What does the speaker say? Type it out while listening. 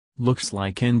Looks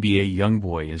like NBA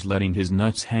YoungBoy is letting his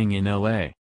nuts hang in LA.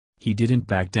 He didn't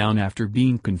back down after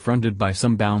being confronted by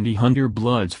some bounty hunter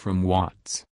bloods from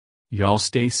Watts. Y'all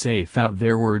stay safe out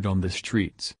there, word on the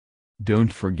streets.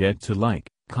 Don't forget to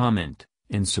like, comment,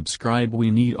 and subscribe.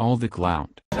 We need all the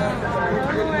clout.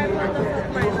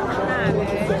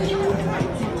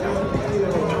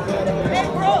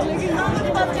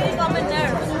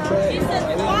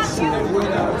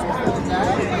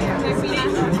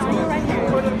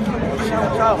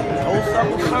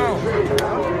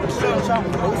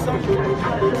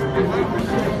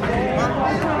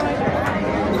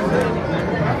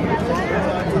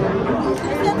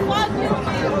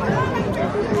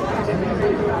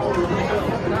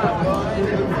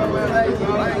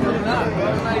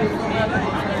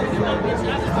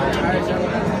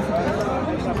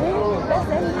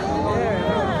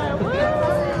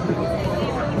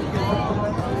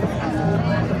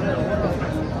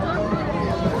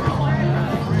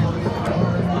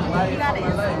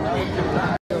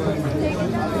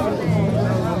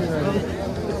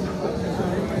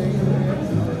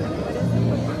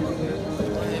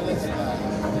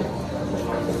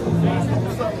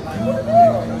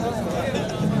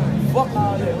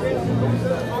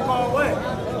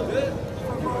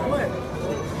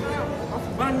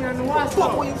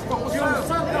 Fuck where you from? What's up?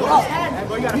 Hey,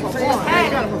 bro, you gotta perform.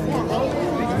 You gotta perform, bro.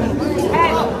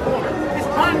 It's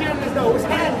bananas, though. It's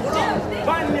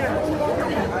bananas.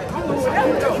 I'm gonna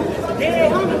whatever, though. Yeah,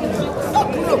 what's up,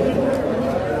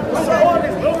 what's up? All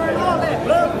this glory and all that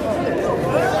blood.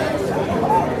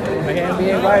 My hand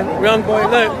being right. Young boy,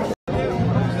 look.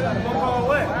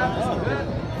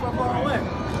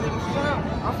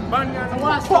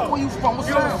 Fuck where you from? What's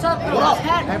up?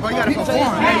 Hey, bro, you gotta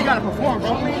perform. Hey, you gotta perform,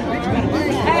 bro. It's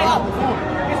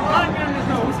bananas,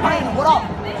 though. It's bananas. What up?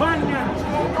 Bananas.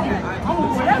 I'm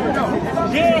whatever, though.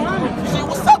 Yeah. Shit,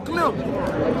 what's up, Camille?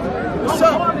 What's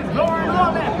up? All this glory and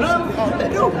all that blood.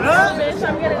 You blood? Bitch,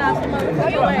 I'm getting out some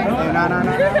motherfucking way. No.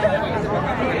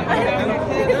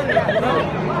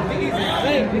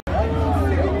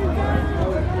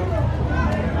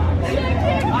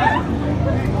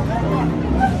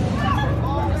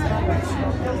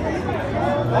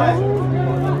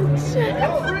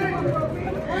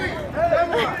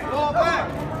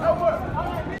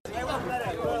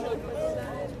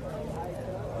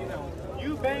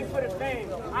 You bang for the fame.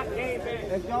 I can't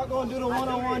bang. If y'all gonna do the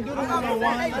one-on-one, do the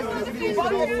one-on-one. If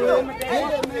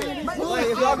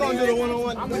y'all gonna do the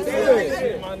one-on-one, I'm a day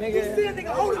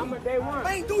one. I'm a day one.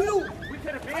 Man, do you?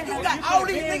 Man, you got all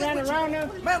these niggas around them.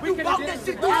 Man, if you bought that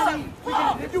shit, do something.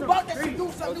 If you bought that shit,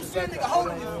 do something. You see a nigga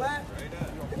holding you, man.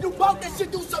 If you bought that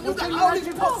shit, do something. You got all these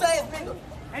puss-ass niggas.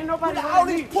 Ain't nobody you got all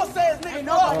these puss-ass niggas.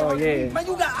 Oh, yeah. Man,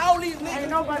 you got all these niggas. Ain't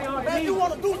nobody holding me. Man, you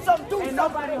want to do something, do something. Ain't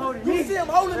nobody holding me. You see him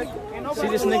holding me. See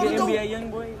this nigga NBA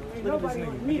YoungBoy? Look at this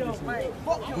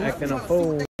nigga. Acting a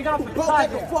fool. I'm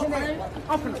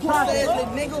from the puss-ass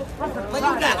nigga. Man,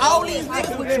 you got all these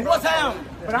niggas with you. What's happening?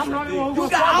 But I'm not the one who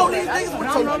got all these niggas with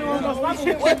you. I'm not the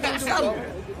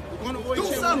one who do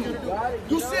something.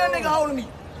 You see a nigga holding me.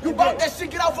 You bought that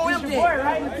shit, get off on him then.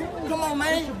 Come on,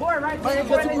 man. Man,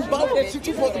 because if you bought that shit,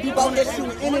 you supposed to be bought that shit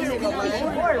with any nigga, man.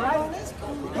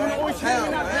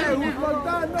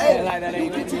 Hey, like that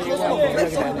ain't it.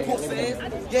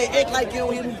 Yeah, act like you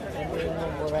don't hear me.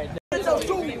 I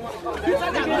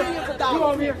got millions of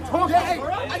dollars.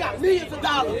 Yeah, I got millions of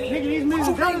dollars. Nigga, these millions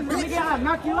of dollars, nigga, I'll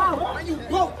knock you out. Man, you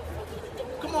broke.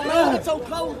 Come on, man, look at your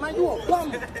clothes, man. You a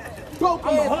bum. Broke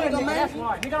ass nigga, man.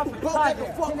 Broke like a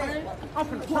fuck, man. I'm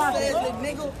from the puss-ass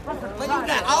nigga. Man, you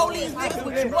got all these niggas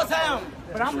with you. What's happening?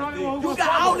 But I'm not the one who you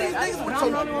got all these niggas with you.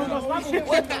 I'm not the one who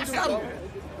got something.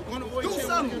 Do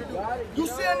something. You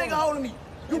see a nigga holding me.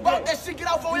 You bought that shit, get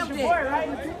off on him then.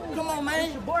 Come on,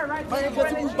 man. Man,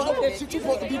 because if you bought that shit, you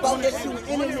supposed to be bought that shit with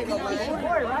any nigga, man.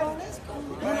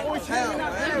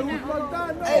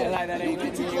 Hey, like that ain't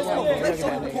it.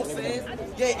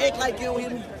 Yeah, act like you don't hear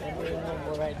me.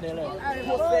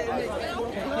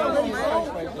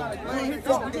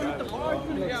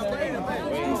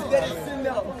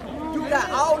 You got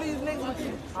all these niggas with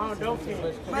you. I don't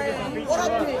care. Man, what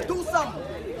up there? Do something.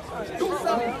 Do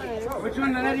something. But you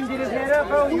wanna let him get his head up,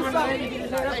 bro? You wanna let him get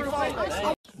his head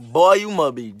up? Boy, you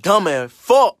must be dumb as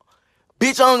fuck.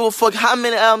 Bitch, I don't give a fuck how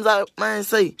many albums I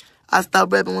say. I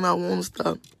stop rapping when I want to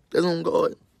stop. That's on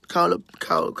God. Call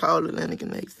Atlantic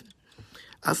and next.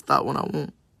 I stop when I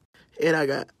want. And I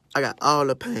got all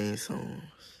the pain songs.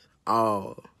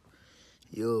 All.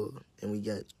 Yo. And we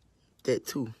got that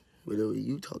too. Whatever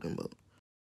you talking about.